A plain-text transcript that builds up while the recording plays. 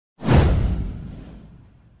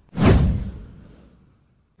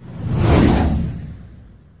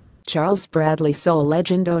Charles Bradley soul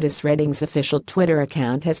legend Otis Redding's official Twitter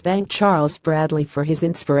account has thanked Charles Bradley for his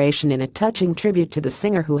inspiration in a touching tribute to the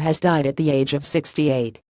singer who has died at the age of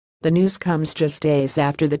 68. The news comes just days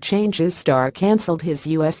after the Changes star cancelled his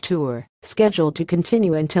U.S. tour, scheduled to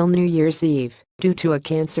continue until New Year's Eve, due to a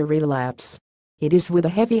cancer relapse. It is with a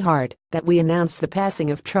heavy heart that we announce the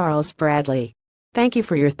passing of Charles Bradley. Thank you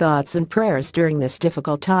for your thoughts and prayers during this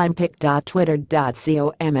difficult time.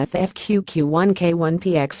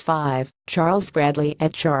 pic.twitter.com/MFFQQ1K1PX5, Charles Bradley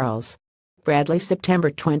 @ Charles Bradley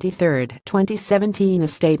September 23, 2017. A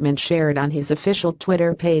statement shared on his official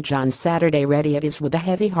Twitter page on Saturday read, "It is with a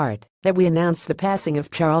heavy heart that we announce the passing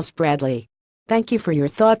of Charles Bradley. Thank you for your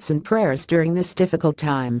thoughts and prayers during this difficult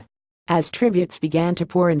time." As tributes began to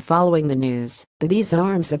pour in following the news, the These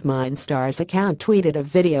Arms of Mine star's account tweeted a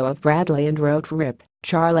video of Bradley and wrote, "Rip,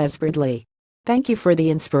 Charles Bradley. Thank you for the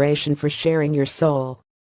inspiration for sharing your soul.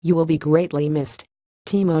 You will be greatly missed.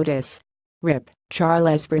 Team Otis. Rip,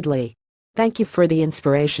 Charles Bradley. Thank you for the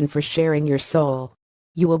inspiration for sharing your soul.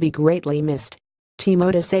 You will be greatly missed. Team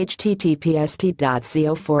Otis."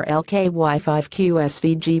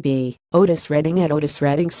 https://t.co4lky5qsvgb, Otis Redding @ Otis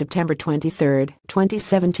Redding September 23,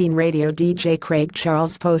 2017. Radio DJ Craig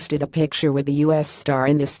Charles posted a picture with the U.S. star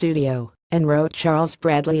in the studio and wrote, "Charles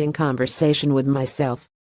Bradley in conversation with myself.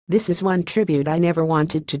 This is one tribute I never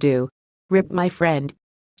wanted to do. Rip my friend.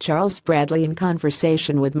 Charles Bradley in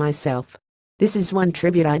conversation with myself. This is one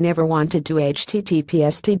tribute I never wanted to.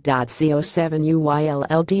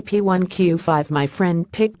 https://t.co7uyllDP1Q5 my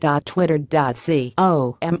friend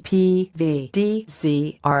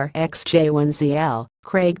pic.twitter.co.compvdzrxj1zl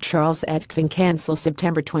Craig Charles @ cancel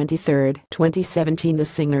September 23, 2017. The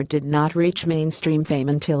singer did not reach mainstream fame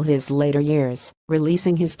until his later years,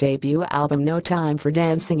 releasing his debut album No Time for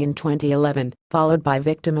Dancing in 2011, followed by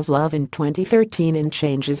Victim of Love in 2013 and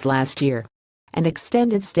Changes last year. An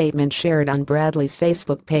extended statement shared on Bradley's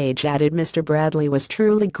Facebook page added, "Mr. Bradley was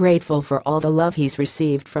truly grateful for all the love he's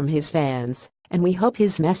received from his fans, and we hope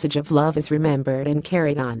his message of love is remembered and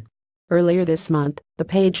carried on." Earlier this month, the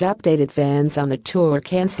page updated fans on the tour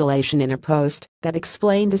cancellation in a post that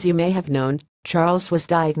explained, "As you may have known, Charles was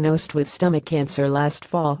diagnosed with stomach cancer last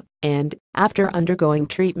fall, and, after undergoing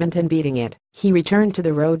treatment and beating it, he returned to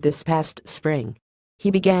the road this past spring. He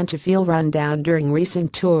began to feel run down during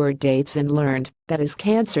recent tour dates and learned that his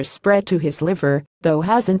cancer spread to his liver, though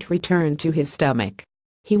hasn't returned to his stomach.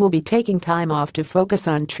 He will be taking time off to focus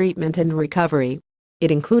on treatment and recovery." It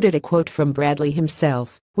included a quote from Bradley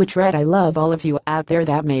himself, which read, "I love all of you out there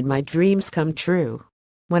that made my dreams come true.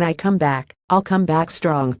 When I come back, I'll come back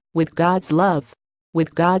strong, with God's love.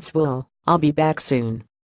 With God's will, I'll be back soon."